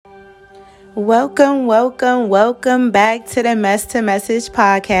Welcome back to the Mess to Message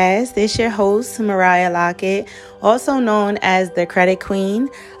podcast. It's your host, Mariah Lockett, also known as the Credit Queen.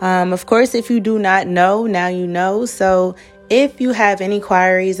 Of course, if you do not know, now you know. So if you have any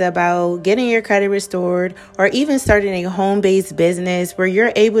queries about getting your credit restored or even starting a home-based business where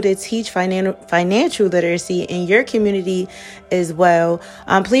you're able to teach financial literacy in your community as well,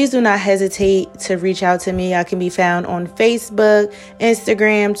 please do not hesitate to reach out to me. I can be found on Facebook,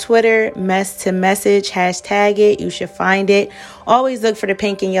 Instagram, Twitter, Mess to Message, hashtag it. You should find it. Always look for the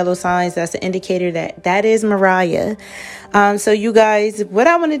pink and yellow signs. That's an indicator that is Mariah. So you guys, what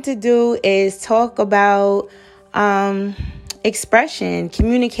I wanted to do is talk about expression,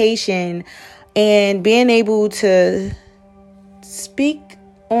 communication, and being able to speak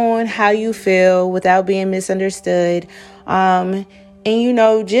on how you feel without being misunderstood. And,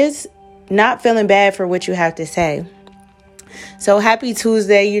 just not feeling bad for what you have to say. So happy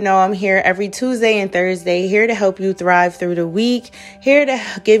Tuesday. I'm here every Tuesday and Thursday, here to help you thrive through the week, here to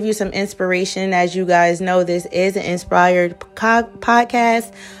give you some inspiration. As you guys know, this is an inspired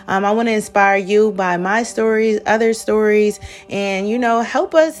podcast. I want to inspire you by my stories, other stories, and,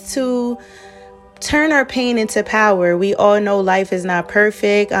 help us to turn our pain into power. We all know life is not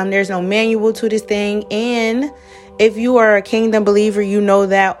perfect. There's no manual to this thing. And if you are a kingdom believer, you know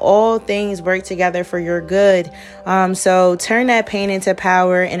that all things work together for your good. So turn that pain into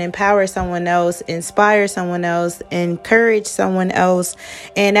power and empower someone else, inspire someone else, encourage someone else.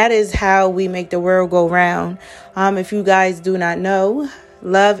 And that is how we make the world go round. If you guys do not know,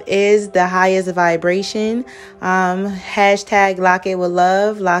 love is the highest vibration. Hashtag Lockett with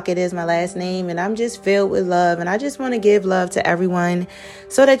love. Lockett is my last name, and I'm just filled with love. And I just want to give love to everyone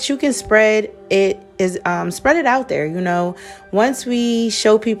so that you can spread it out there. Once we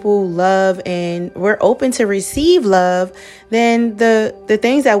show people love and we're open to receive love, then the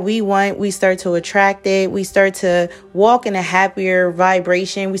things that we want, we start to attract it. We start to walk in a happier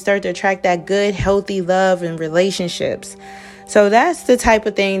vibration. We start to attract that good, healthy love and relationships. So that's the type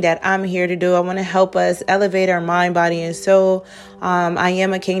of thing that I'm here to do. I want to help us elevate our mind, body, and soul. I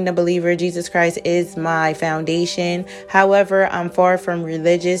am a kingdom believer. Jesus Christ is my foundation. However, I'm far from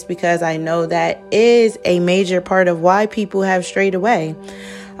religious because I know that is a major part of why people have strayed away.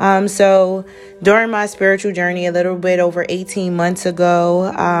 So during my spiritual journey, a little bit over 18 months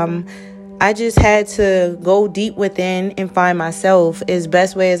ago, I just had to go deep within and find myself as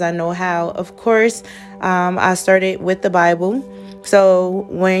best way as I know how. Of course, I started with the Bible. So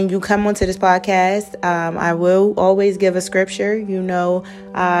when you come onto this podcast, I will always give a scripture.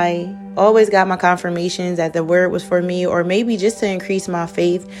 I always got my confirmations that the word was for me, or maybe just to increase my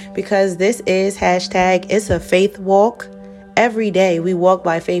faith, because this is hashtag it's a faith walk. Every day we walk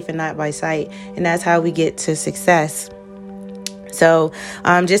by faith and not by sight. And that's how we get to success. So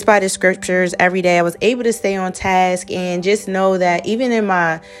just by the scriptures every day, I was able to stay on task and just know that even in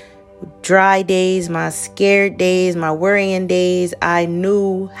my dry days, my scared days, my worrying days, I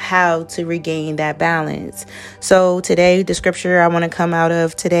knew how to regain that balance. So today, the scripture I want to come out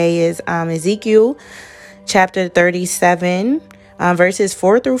of today is Ezekiel chapter 37, verses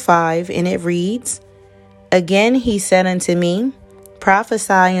 4-5. And it reads, "Again he said unto me,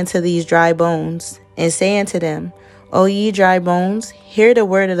 prophesy unto these dry bones, and say unto them, O ye dry bones, hear the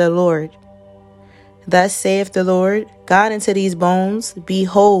word of the Lord. Thus saith the Lord God unto these bones,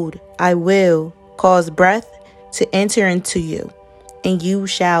 behold, I will cause breath to enter into you, and you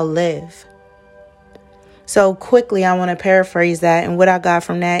shall live." So quickly, I want to paraphrase that and what I got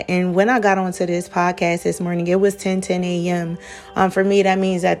from that. And when I got onto this podcast this morning, it was 10 a.m. For me, that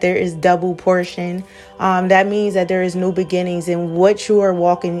means that there is double portion. That means that there is new beginnings, and what you are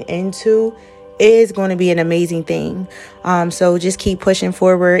walking into is going to be an amazing thing. So just keep pushing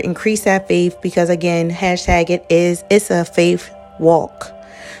forward, increase that faith, because again, hashtag it's a faith walk.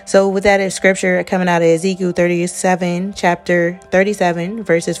 So with that is scripture coming out of Ezekiel 37, chapter 37,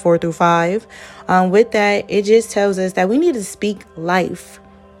 verses 4-5. With that, it just tells us that we need to speak life.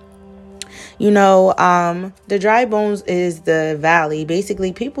 The dry bones is the valley.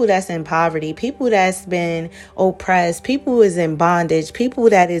 Basically, people that's in poverty, people that's been oppressed, people who is in bondage, people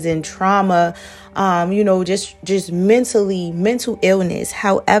that is in trauma, just mental illness.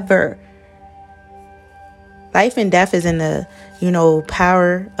 However, life and death is in the,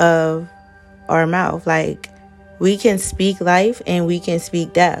 power of our mouth. Like, we can speak life and we can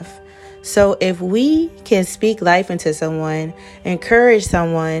speak death. So if we can speak life into someone, encourage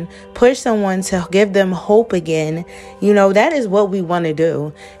someone, push someone to give them hope again, that is what we want to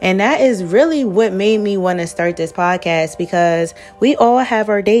do. And that is really what made me want to start this podcast, because we all have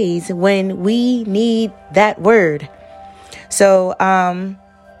our days when we need that word. So,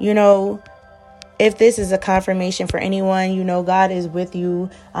 if this is a confirmation for anyone, God is with you.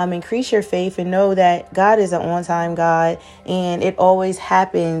 Increase your faith and know that God is an on-time God, and it always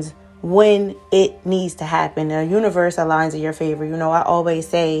happens when it needs to happen. The universe aligns in your favor. I always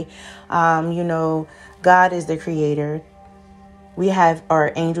say, God is the creator. We have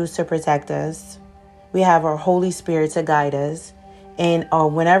our angels to protect us. We have our Holy Spirit to guide us. And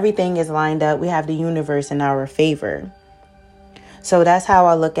when everything is lined up, we have the universe in our favor. So that's how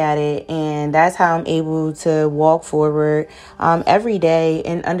I look at it. And that's how I'm able to walk forward every day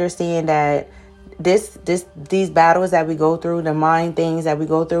and understand that these battles that we go through, the mind things that we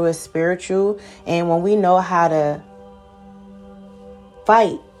go through, is spiritual. And when we know how to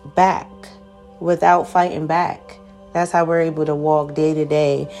fight back without fighting back, that's how we're able to walk day to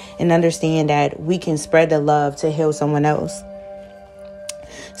day and understand that we can spread the love to heal someone else.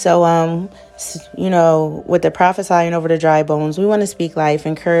 So, with the prophesying over the dry bones, we want to speak life,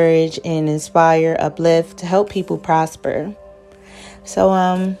 encourage, and inspire, uplift, to help people prosper.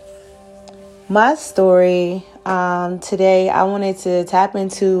 So, my story today, I wanted to tap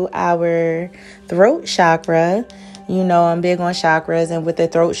into our throat chakra. I'm big on chakras, and with the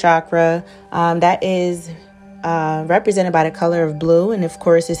throat chakra, that is represented by the color of blue, and of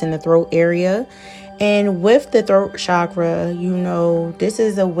course, it's in the throat area. And with the throat chakra, this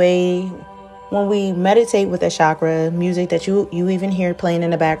is a way when we meditate with a chakra, music that you even hear playing in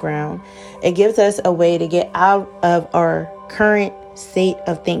the background, it gives us a way to get out of our current state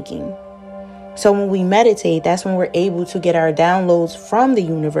of thinking. So when we meditate, that's when we're able to get our downloads from the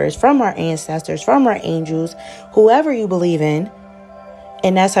universe, from our ancestors, from our angels, whoever you believe in.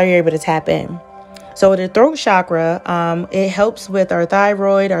 And that's how you're able to tap in. So the throat chakra, it helps with our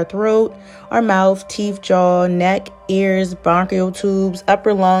thyroid, our throat, our mouth, teeth, jaw, neck, ears, bronchial tubes,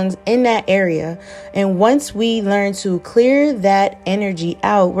 upper lungs, in that area. And once we learn to clear that energy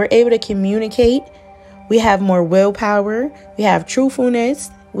out, we're able to communicate. We have more willpower. We have truthfulness.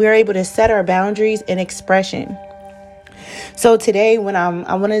 We're able to set our boundaries and expression. So today, when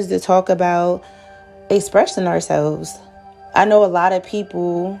I wanted to talk about expressing ourselves. I know a lot of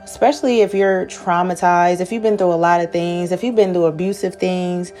people, especially if you're traumatized, if you've been through a lot of things, if you've been through abusive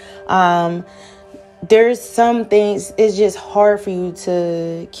things, there's some things, it's just hard for you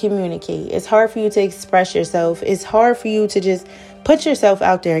to communicate. It's hard for you to express yourself. It's hard for you to just put yourself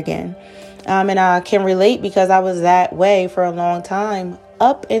out there again. And I can relate because I was that way for a long time,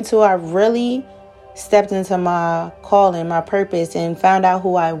 up until I really stepped into my calling, my purpose, and found out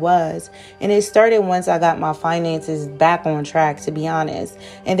who I was. And it started once I got my finances back on track, to be honest.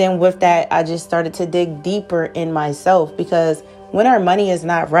 And then with that, I just started to dig deeper in myself, because when our money is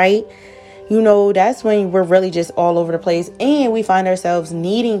not right, that's when we're really just all over the place, and we find ourselves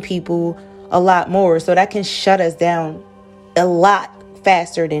needing people a lot more. So that can shut us down a lot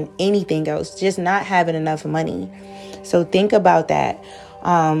faster than anything else, just not having enough money. So think about that.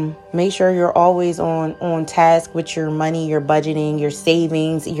 Make sure you're always on task with your money, your budgeting, your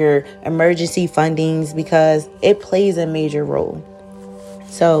savings, your emergency fundings, because it plays a major role.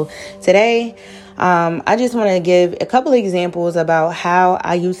 So today, I just want to give a couple of examples about how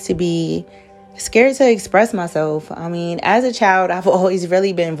I used to be scared to express myself. I mean, as a child, I've always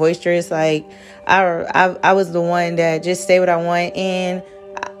really been boisterous. Like I was the one that just say what I want, and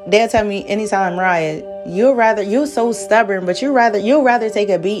they'll tell me anytime, Mariah, you're so stubborn, but you'll rather take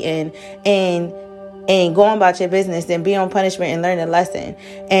a beating and go on about your business than be on punishment and learn a lesson.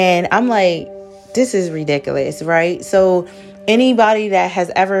 And I'm like, this is ridiculous, right? So anybody that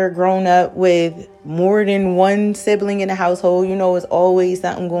has ever grown up with more than one sibling in the household, it's always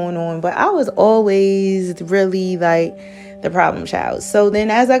something going on. But I was always really like the problem child. So then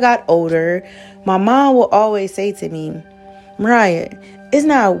as I got older, my mom will always say to me, Mariah, it's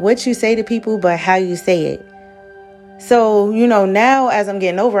not what you say to people, but how you say it. So, now as I'm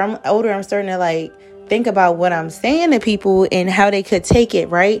getting older, I'm starting to think about what I'm saying to people and how they could take it,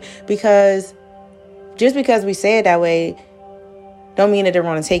 right? Because just because we say it that way, don't mean that they're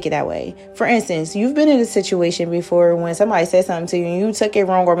going to take it that way. For instance, you've been in a situation before when somebody said something to you and you took it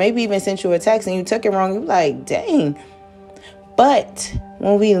wrong, or maybe even sent you a text and you took it wrong. You're like, dang. But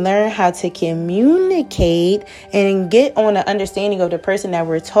when we learn how to communicate and get on an understanding of the person that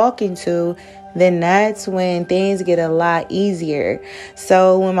we're talking to, then that's when things get a lot easier.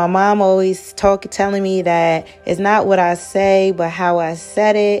 So when my mom always telling me that it's not what I say, but how I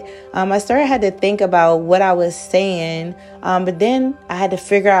said it, I had to think about what I was saying. But then I had to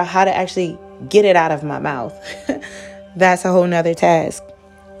figure out how to actually get it out of my mouth. That's a whole nother task.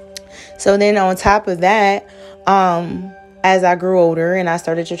 So then on top of that, as I grew older and I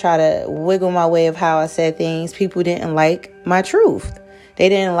started to try to wiggle my way of how I said things, people didn't like my truth. They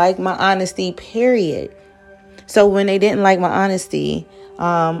didn't like my honesty, period. So when they didn't like my honesty,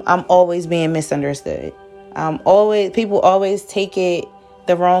 I'm always being misunderstood. People always take it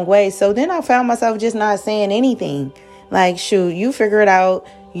the wrong way. So then I found myself just not saying anything. Like, shoot, you figure it out.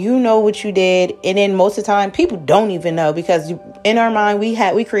 You know what you did. And then most of the time, people don't even know, because in our mind,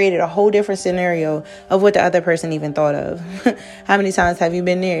 we created a whole different scenario of what the other person even thought of. How many times have you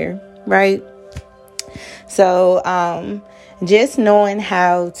been there? Right? So just knowing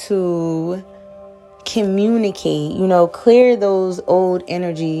how to communicate, clear those old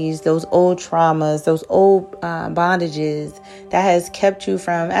energies, those old traumas, those old bondages that has kept you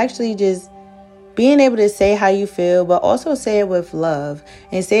from actually just being able to say how you feel, but also say it with love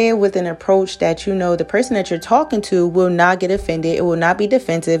and say it with an approach that the person that you're talking to will not get offended. It will not be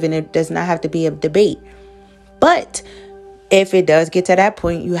defensive, and it does not have to be a debate. But if it does get to that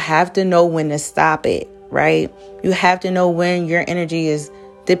point, you have to know when to stop it, right? You have to know when your energy is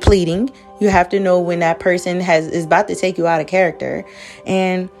depleting. You have to know when that person is about to take you out of character.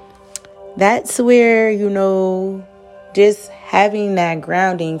 And that's where, just having that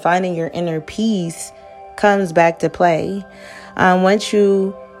grounding, finding your inner peace comes back to play. Once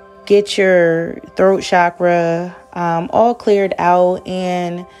you get your throat chakra all cleared out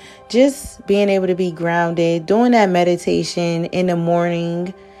and just being able to be grounded, doing that meditation in the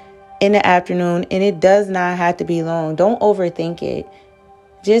morning, in the afternoon, and it does not have to be long. Don't overthink it.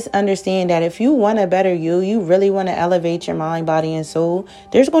 Just understand that if you want a better you really want to elevate your mind, body, and soul,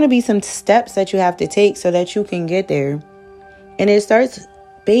 there's going to be some steps that you have to take so that you can get there. And it starts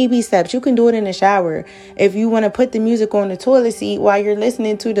baby steps. You can do it in the shower. If you want to put the music on the toilet seat while you're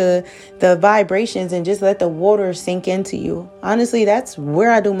listening to the vibrations and just let the water sink into you. Honestly, that's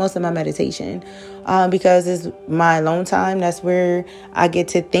where I do most of my meditation because it's my alone time. That's where I get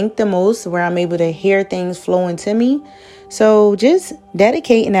to think the most, where I'm able to hear things flowing to me. So just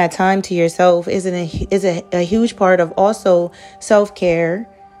dedicating that time to yourself is a huge part of also self-care,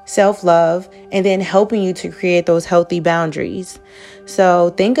 self-love, and then helping you to create those healthy boundaries.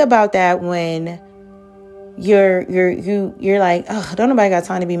 So think about that when you're like, oh, don't nobody got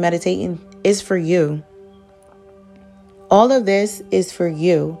time to be meditating. It's for you. All of this is for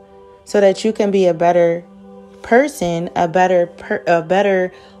you so that you can be a better person, a better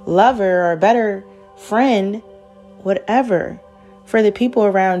lover, or a better friend, whatever, for the people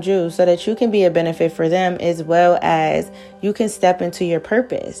around you, so that you can be a benefit for them, as well as you can step into your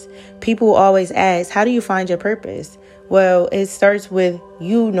purpose. People always ask, how do you find your purpose? Well, it starts with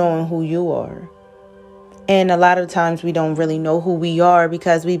you knowing who you are. And a lot of times we don't really know who we are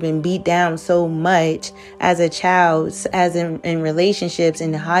because we've been beat down so much as a child, as in relationships,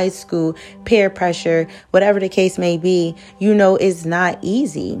 in high school, peer pressure, whatever the case may be. It's not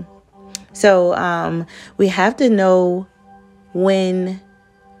easy. So we have to know when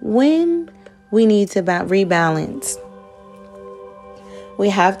we need to rebalance. We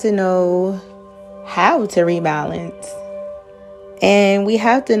have to know how to rebalance. And we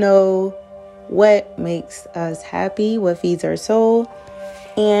have to know what makes us happy, what feeds our soul,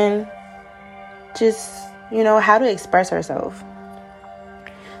 and just, how to express ourselves.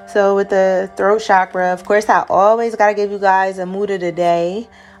 So with the throat chakra, of course, I always got to give you guys a mood of the day.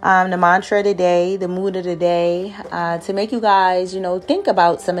 The mantra of the day, the mood of the day, to make you guys, think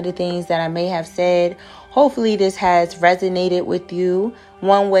about some of the things that I may have said. Hopefully this has resonated with you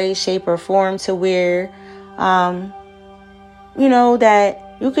one way, shape, or form, to where, that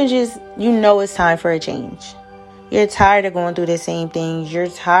you can just, it's time for a change. You're tired of going through the same things. You're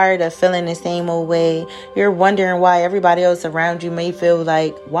tired of feeling the same old way. You're wondering why everybody else around you may feel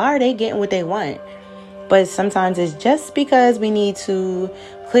like, why are they getting what they want? But sometimes it's just because we need to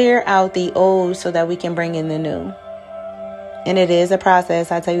clear out the old so that we can bring in the new. And it is a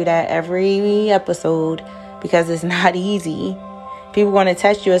process. I tell you that every episode, because it's not easy. People are going to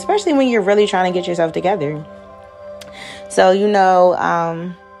test you, especially when you're really trying to get yourself together. So,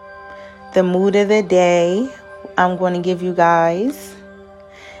 the mood of the day I'm going to give you guys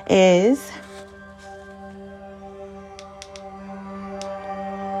is,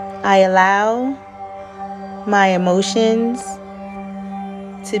 I allow my emotions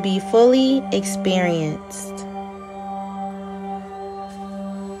to be fully experienced.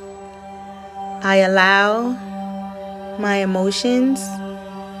 I allow my emotions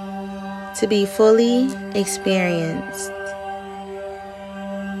to be fully experienced.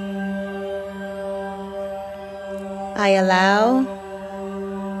 I allow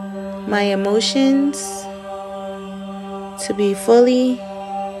my emotions to be fully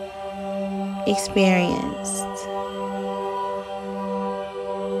experienced.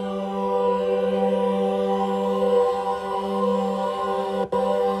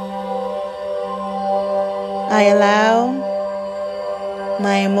 I allow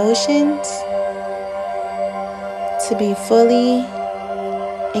my emotions to be fully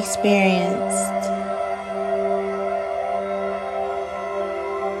experienced.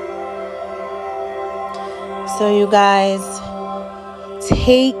 So you guys,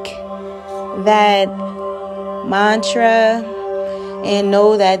 take that mantra and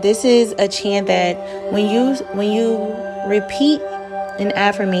know that this is a chant that when you repeat an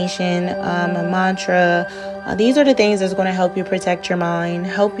affirmation, a mantra, these are the things that's going to help you protect your mind,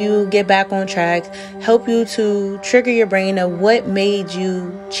 help you get back on track, help you to trigger your brain of what made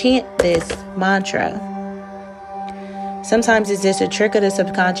you chant this mantra. Sometimes it's just a trick of the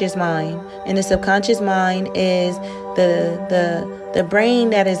subconscious mind, and the subconscious mind is the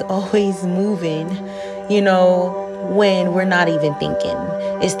brain that is always moving, when we're not even thinking.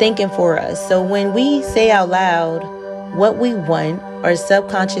 It's thinking for us. So when we say out loud what we want, our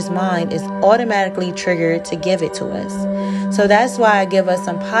subconscious mind is automatically triggered to give it to us. So that's why I give us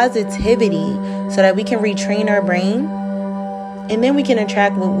some positivity so that we can retrain our brain, and then we can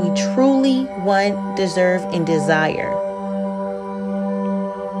attract what we truly want, deserve, and desire.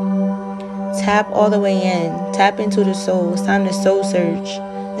 Tap all the way in. Tap into the soul. It's time to soul search.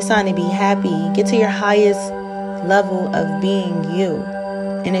 It's time to be happy. Get to your highest level of being you.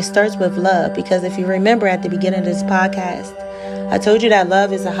 And it starts with love, because if you remember at the beginning of this podcast, I told you that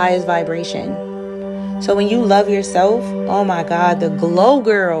love is the highest vibration. So when you love yourself, oh my God, the glow,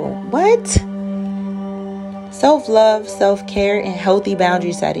 girl. What? Self-love, self-care, and healthy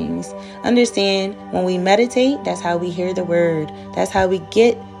boundary settings. Understand, when we meditate, that's how we hear the word. That's how we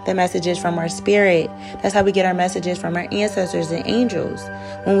get the messages from our spirit. That's how we get our messages from our ancestors and angels.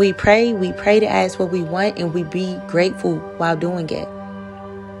 When we pray to ask what we want, and we be grateful while doing it.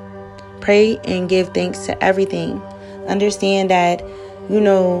 Pray and give thanks to everything. Understand that,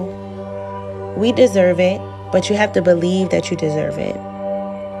 we deserve it, but you have to believe that you deserve it.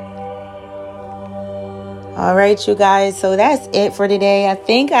 All right, you guys. So that's it for today. I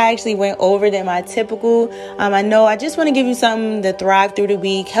think I actually went over than my typical. I know I just want to give you something to thrive through the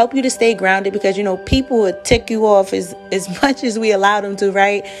week, help you to stay grounded, because, people would tick you off as much as we allow them to,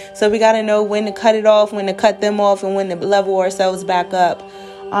 right? So we got to know when to cut it off, when to cut them off, and when to level ourselves back up.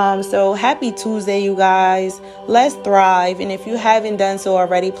 So happy Tuesday, you guys. Let's thrive. And if you haven't done so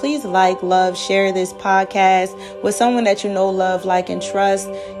already, please like, love, share this podcast with someone that you know, love, like, and trust.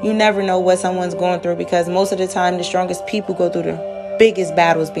 You never know what someone's going through, because most of the time the strongest people go through the biggest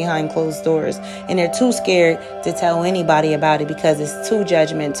battles behind closed doors, and they're too scared to tell anybody about it because it's too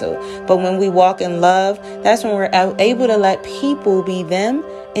judgmental. But when we walk in love, that's when we're able to let people be them,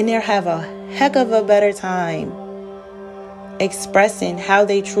 and they'll have a heck of a better time expressing how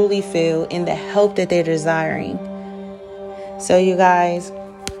they truly feel and the help that they're desiring. So you guys,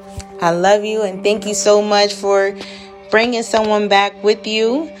 I love you, and thank you so much for bringing someone back with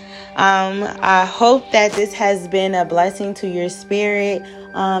you. I hope that this has been a blessing to your spirit,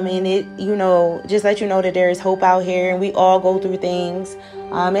 and it, just let you know that there is hope out here, and we all go through things.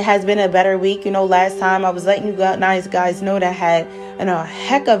 It has been a better week. Last time I was letting you guys know that I had a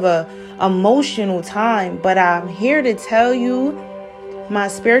heck of a emotional time, but I'm here to tell you, my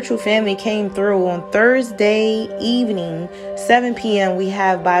spiritual family came through on Thursday evening, 7 p.m. We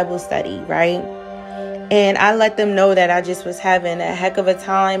have Bible study, right? And I let them know that I just was having a heck of a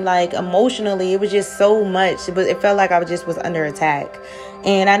time, like emotionally. It was just so much, but it felt like I just was under attack,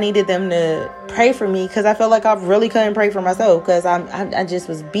 and I needed them to pray for me, because I felt like I really couldn't pray for myself, because I just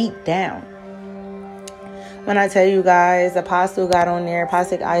was beat down. When I tell you guys, Apostle got on there,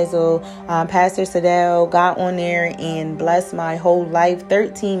 Apostle Isel, Pastor Sadell got on there and blessed my whole life,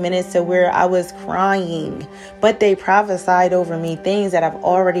 13 minutes to where I was crying. But they prophesied over me things that I've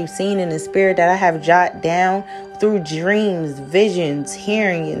already seen in the spirit, that I have jotted down through dreams, visions,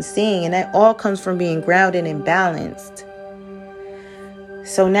 hearing and seeing. And that all comes from being grounded and balanced.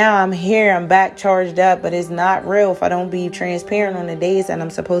 So now I'm here, I'm back charged up, but it's not real if I don't be transparent on the days that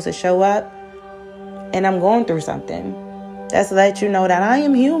I'm supposed to show up. And I'm going through something. That's to let you know that I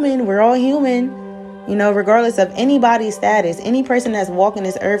am human. We're all human. Regardless of anybody's status, any person that's walking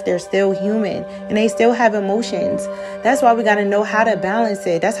this earth, they're still human, and they still have emotions. That's why we got to know how to balance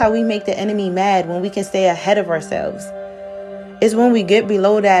it. That's how we make the enemy mad, when we can stay ahead of ourselves. It's when we get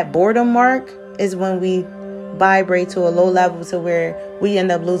below that boredom mark, is when we vibrate to a low level to where we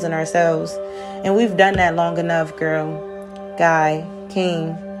end up losing ourselves. And we've done that long enough, girl, guy,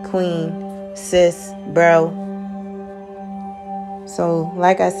 king, queen, sis, bro. So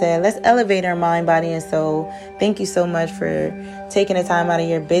like I said, let's elevate our mind, body, and soul. Thank you so much for taking the time out of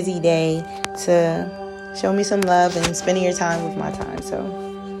your busy day to show me some love and spending your time with my time.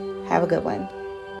 So have a good one.